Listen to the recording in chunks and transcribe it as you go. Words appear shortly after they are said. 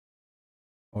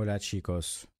Hola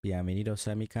chicos, bienvenidos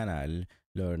a mi canal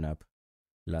Learn Up.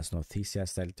 Las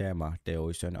noticias del tema de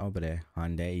hoy son sobre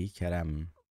Hande y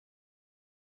Kerem.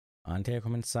 Antes de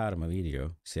comenzar mi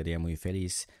video, sería muy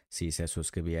feliz si se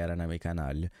suscribieran a mi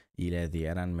canal y le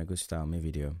dieran me gusta a mi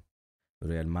video.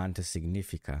 Realmente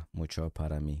significa mucho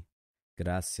para mí.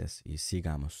 Gracias y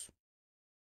sigamos.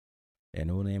 En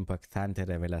una impactante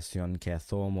revelación que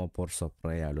tomó por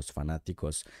sorpresa a los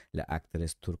fanáticos, la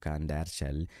actriz turca Hande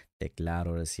Erçel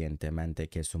declaró recientemente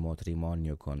que su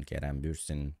matrimonio con Kerem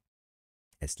Bürsi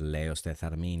es lejos de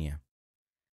Terminado.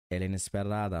 El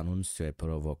inesperado anuncio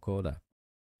provocó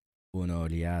una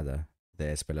oleada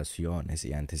de especulaciones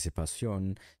y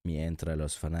anticipación mientras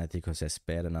los fanáticos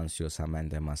esperan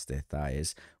ansiosamente más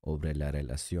detalles sobre la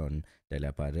relación de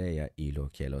la pareja y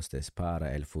lo que los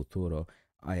depara el futuro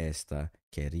a esta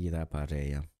querida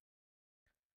pareja.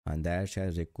 Hande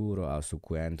Erçel recurrió a sus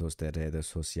cuentos de redes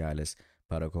sociales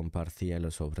para compartir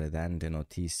la sorprendente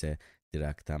noticia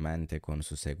directamente con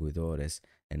sus seguidores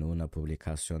en una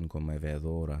publicación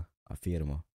conmovedora.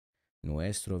 Afirmó: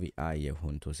 nuestro viaje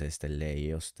juntos es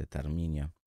lejos de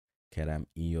terminar. Kerem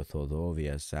y yo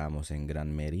todavía somos en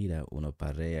gran medida una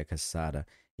pareja casada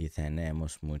y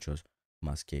tenemos muchos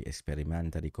más que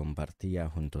experimentar y compartir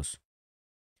juntos.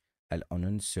 El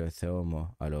anuncio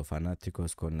tomó a los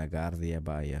fanáticos con la guardia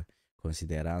baja,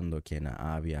 considerando que no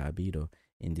había habido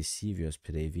indicios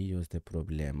previos de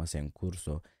problemas en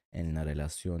curso en la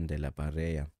relación de la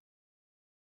pareja.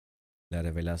 La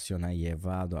revelación ha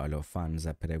llevado a los fans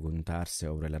a preguntarse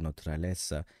sobre la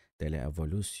naturaleza de la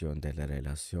evolución de la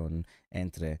relación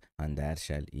entre Hande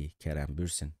Erçel y Kerem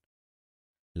Bürsi.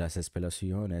 Las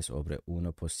especulaciones sobre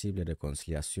una posible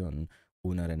reconciliación,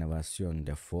 una renovación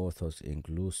de fotos e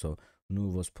incluso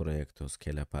nuevos proyectos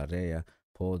que la pareja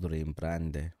podría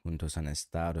emprender juntos han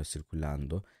estado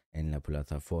circulando en las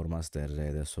plataformas de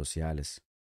redes sociales.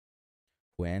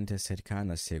 Fuentes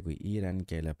cercanas sugieren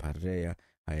que la pareja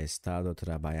ha estado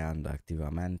trabajando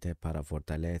activamente para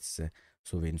fortalecer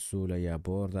su vínculo y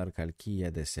abordar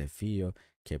cualquier desafío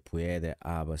que puede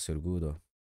haber surgido.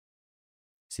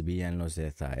 Si bien los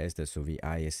detalles de su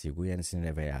viaje siguen sin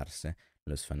revelarse,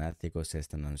 los fanáticos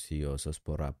están ansiosos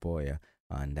por apoyo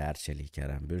a Hande Erçel y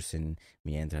Kerem Bürsi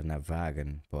mientras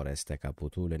navegan por este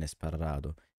capítulo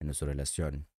inesperado en su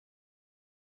relación.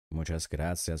 Muchas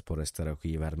gracias por estar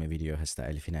aquí y ver mi video hasta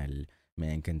el final.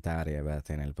 Me encantaría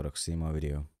verte en el próximo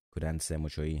video. Cuídense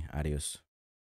mucho y adiós.